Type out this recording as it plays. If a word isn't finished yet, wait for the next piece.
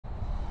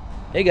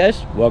Hey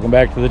guys, welcome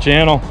back to the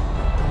channel.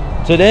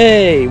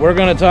 Today we're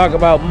going to talk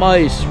about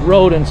mice,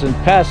 rodents, and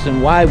pests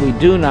and why we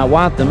do not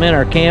want them in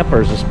our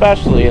campers,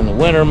 especially in the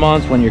winter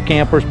months when your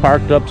camper's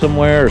parked up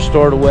somewhere or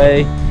stored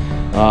away.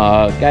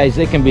 Guys,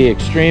 they can be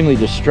extremely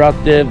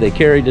destructive. They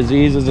carry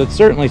diseases. It's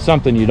certainly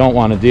something you don't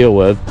want to deal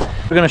with.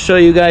 We're going to show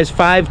you guys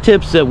 5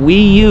 tips that we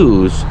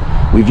use.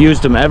 We've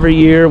used them every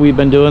year. We've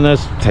been doing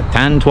this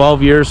 10,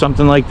 12 years,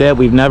 something like that.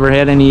 We've never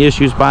had any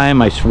issues by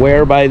them. I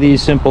swear by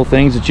these simple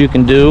things that you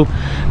can do.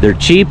 They're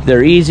cheap,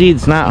 they're easy,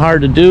 it's not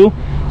hard to do.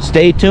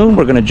 Stay tuned.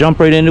 We're going to jump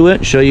right into it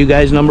and show you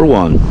guys number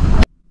 1.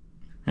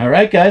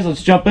 Alright guys,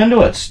 let's jump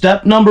into it.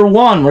 Step number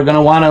 1, we're going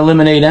to want to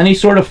eliminate any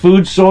sort of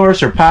food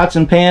source or pots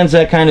and pans,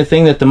 that kind of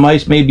thing that the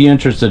mice may be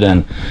interested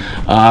in.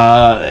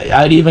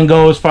 I'd even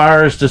go as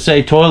far as to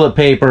say toilet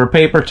paper,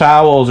 paper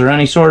towels, or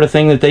any sort of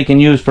thing that they can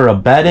use for a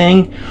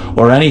bedding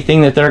or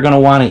anything that they're going to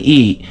want to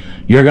eat.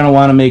 You're going to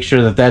want to make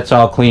sure that that's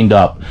all cleaned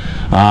up.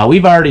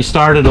 We've already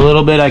started a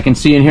little bit. I can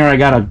see in here I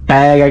got a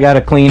bag I got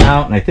to clean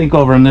out, and I think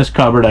over in this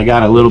cupboard I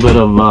got a little bit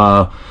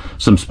of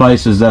some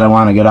spices that I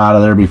want to get out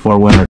of there before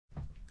winter.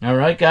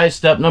 Alright guys,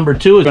 step number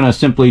 2 is going to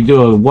simply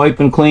do a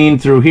wipe and clean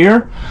through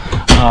here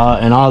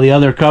and all the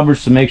other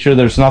cupboards to make sure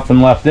there's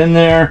nothing left in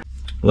there.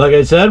 Like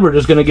I said, we're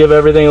just going to give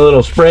everything a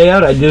little spray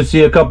out. I do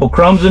see a couple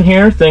crumbs in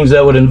here, things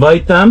that would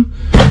invite them.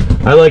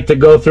 I like to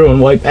go through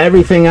and wipe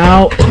everything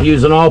out,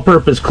 use an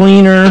all-purpose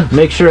cleaner,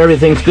 make sure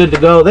everything's good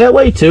to go. That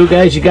way too,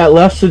 guys, you got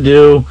less to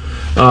do,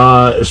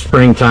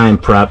 springtime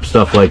prep,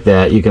 stuff like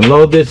that. You can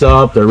load this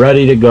up, they're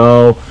ready to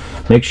go.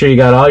 Make sure you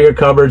got all your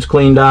cupboards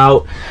cleaned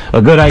out.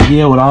 A good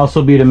idea would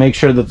also be to make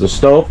sure that the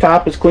stove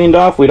top is cleaned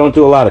off. We don't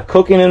do a lot of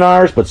cooking in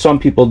ours, but some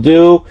people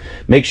do.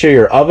 Make sure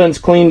your oven's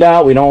cleaned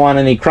out. We don't want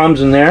any crumbs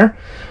in there.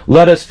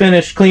 Let us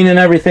finish cleaning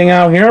everything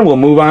out here. We'll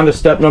move on to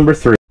step number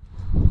 3.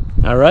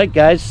 Alright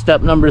guys,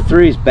 step number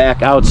 3 is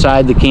back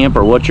outside the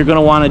camper. What you're going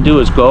to want to do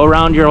is go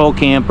around your whole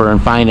camper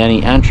and find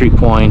any entry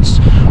points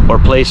or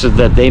places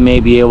that they may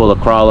be able to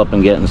crawl up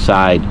and get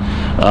inside.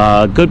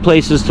 Good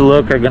places to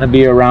look are going to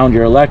be around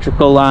your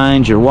electrical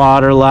lines, your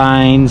water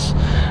lines,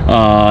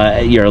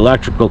 your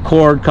electrical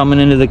cord coming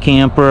into the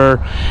camper.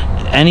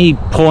 Any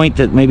point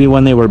that maybe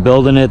when they were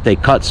building it they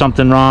cut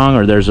something wrong,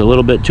 or there's a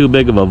little bit too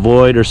big of a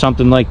void or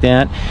something like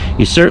that.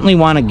 You certainly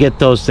want to get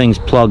those things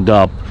plugged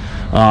up.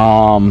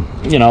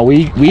 You know,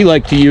 we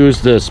like to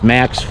use this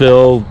max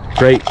fill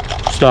great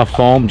stuff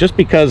foam just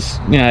because,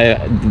 you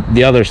know,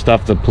 the other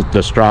stuff,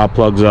 the straw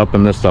plugs up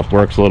and this stuff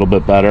works a little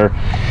bit better.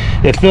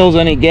 It fills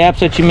any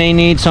gaps that you may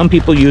need. Some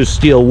people use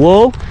steel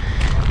wool.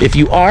 If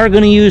you are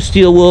going to use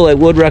steel wool, I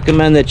would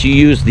recommend that you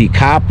use the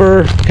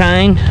copper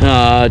kind,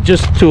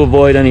 just to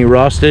avoid any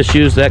rust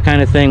issues, that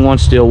kind of thing.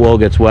 Once steel wool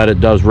gets wet, it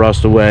does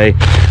rust away,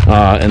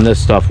 and this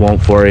stuff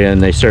won't for you,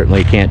 and they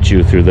certainly can't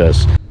chew through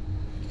this.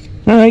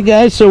 Alright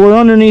guys, so we're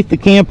underneath the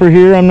camper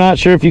here. I'm not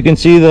sure if you can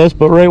see this,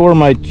 but right where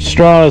my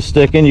straw is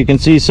sticking, you can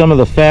see some of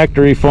the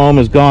factory foam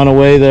has gone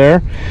away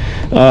there.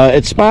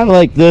 It's spot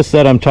like this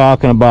that I'm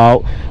talking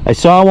about. I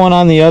saw one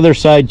on the other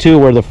side too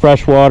where the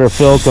freshwater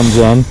fill comes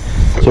in.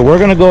 So we're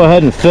going to go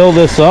ahead and fill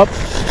this up.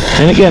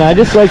 And again, I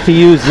just like to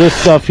use this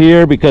stuff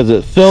here because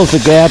it fills the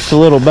gaps a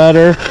little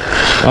better.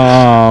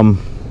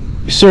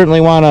 You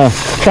certainly want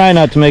to try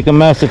not to make a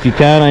mess if you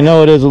can. I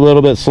know it is a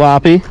little bit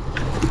sloppy.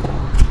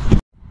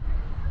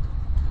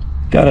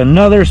 Got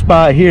another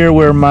spot here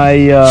where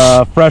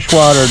my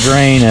freshwater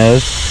drain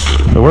is,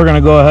 so we're going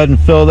to go ahead and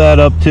fill that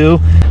up too.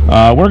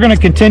 We're going to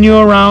continue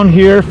around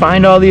here,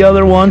 find all the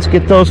other ones,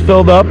 get those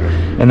filled up,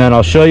 and then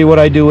I'll show you what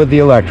I do with the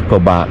electrical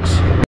box.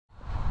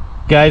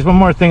 Guys, one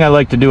more thing I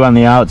like to do on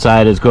the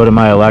outside is go to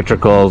my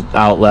electrical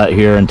outlet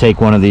here and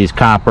take one of these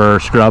copper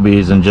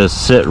scrubbies and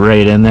just sit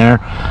right in there.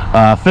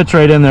 Fits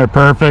right in there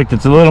perfect.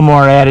 It's a little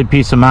more added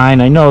peace of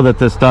mind. I know that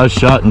this does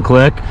shut and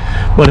click,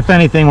 but if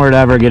anything were to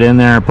ever get in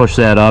there and push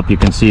that up, you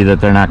can see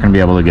that they're not going to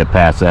be able to get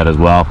past that as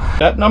well.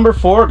 Step number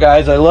 4,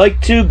 guys, I like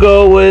to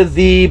go with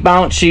the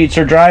bounce sheets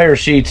or dryer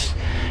sheets.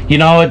 You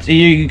know,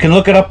 you can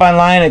look it up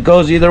online. It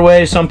goes either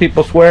way. Some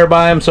people swear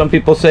by them. Some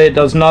people say it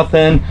does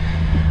nothing.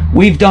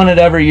 We've done it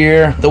every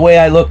year. The way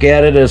I look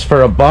at it is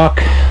for $1,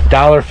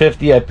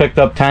 $1.50, I picked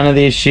up 10 of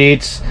these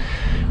sheets.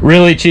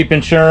 Really cheap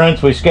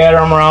insurance. We scatter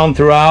them around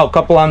throughout, a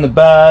couple on the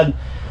bed,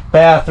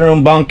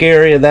 bathroom, bunk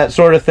area, that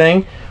sort of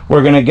thing.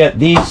 We're going to get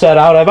these set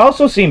out. I've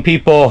also seen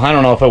people, I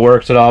don't know if it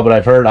works at all, but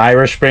I've heard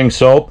Irish Spring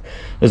soap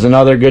is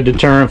another good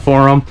deterrent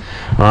for them.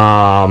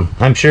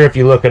 I'm sure if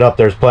you look it up,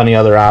 there's plenty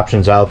other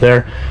options out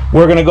there.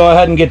 We're going to go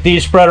ahead and get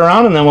these spread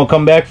around, and then we'll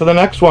come back for the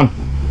next one.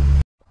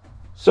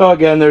 So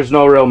again, there's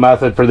no real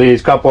method for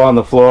these. Couple on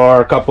the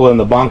floor, a couple in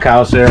the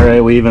bunkhouse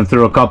area. We even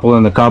threw a couple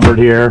in the cupboard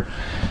here.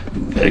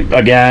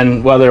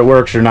 Again, whether it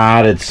works or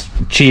not, it's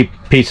cheap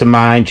peace of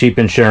mind, cheap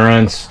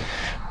insurance.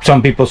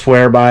 Some people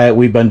swear by it.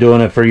 We've been doing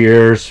it for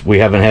years. We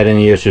haven't had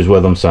any issues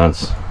with them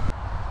since.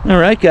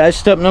 Alright guys,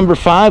 step number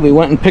 5, we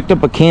went and picked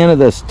up a can of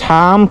this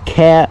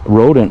Tomcat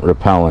rodent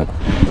repellent.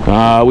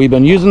 We've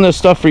been using this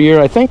stuff for years.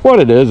 I think what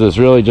it is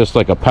really just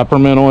like a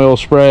peppermint oil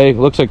spray. It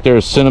looks like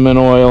there's cinnamon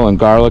oil and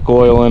garlic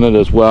oil in it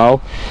as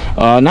well.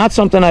 Not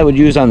something I would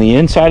use on the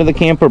inside of the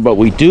camper, but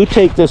we do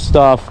take this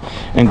stuff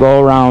and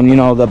go around, you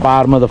know, the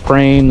bottom of the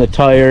frame, the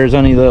tires,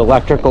 any of the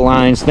electrical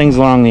lines, things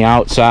along the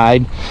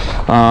outside.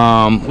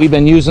 We've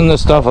been using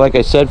this stuff, like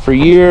I said, for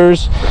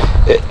years.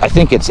 I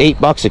think it's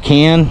 $8 a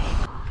can.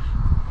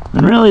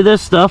 And really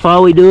this stuff,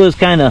 all we do is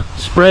kind of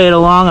spray it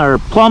along our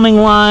plumbing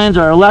lines,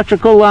 our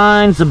electrical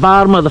lines, the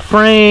bottom of the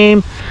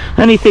frame,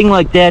 anything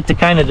like that to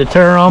kind of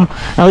deter them.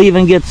 I'll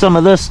even get some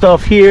of this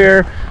stuff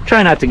here.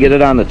 Try not to get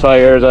it on the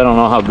tires. I don't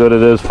know how good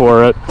it is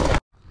for it.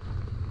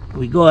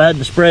 We go ahead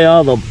and spray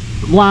all the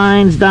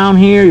lines down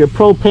here, your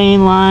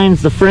propane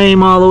lines, the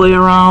frame all the way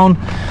around.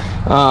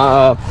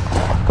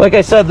 Like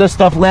I said, this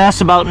stuff lasts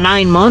about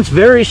 9 months.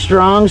 Very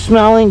strong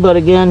smelling, but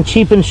again,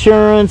 cheap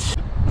insurance.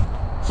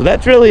 So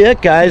that's really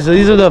it, guys.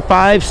 These are the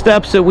 5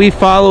 steps that we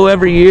follow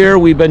every year.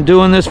 We've been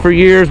doing this for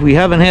years. We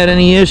haven't had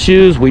any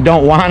issues. We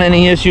don't want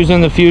any issues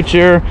in the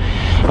future.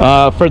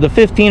 For the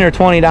 $15 or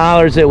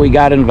 $20 that we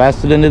got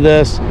invested into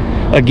this,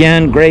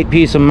 again, great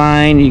peace of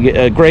mind. You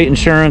get a great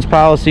insurance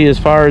policy as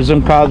far as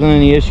them causing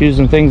any issues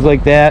and things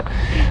like that.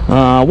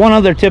 One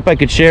other tip I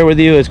could share with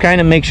you is kind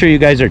of make sure you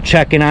guys are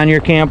checking on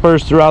your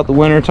campers throughout the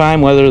winter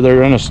time, whether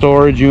they're in a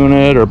storage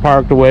unit or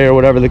parked away or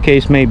whatever the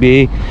case may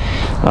be.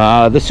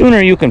 The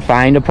sooner you can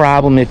find a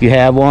problem, if you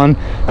have one,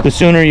 the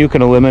sooner you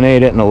can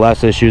eliminate it and the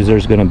less issues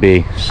there's going to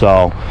be.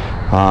 So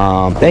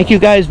thank you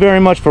guys very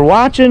much for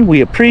watching.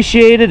 We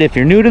appreciate it. If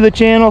you're new to the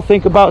channel,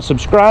 think about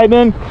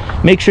subscribing.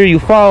 Make sure you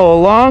follow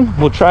along.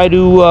 We'll try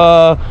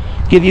to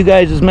give you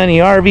guys as many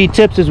RV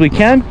tips as we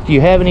can. If you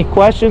have any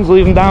questions,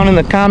 leave them down in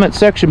the comment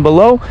section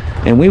below,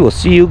 and we will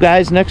see you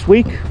guys next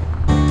week.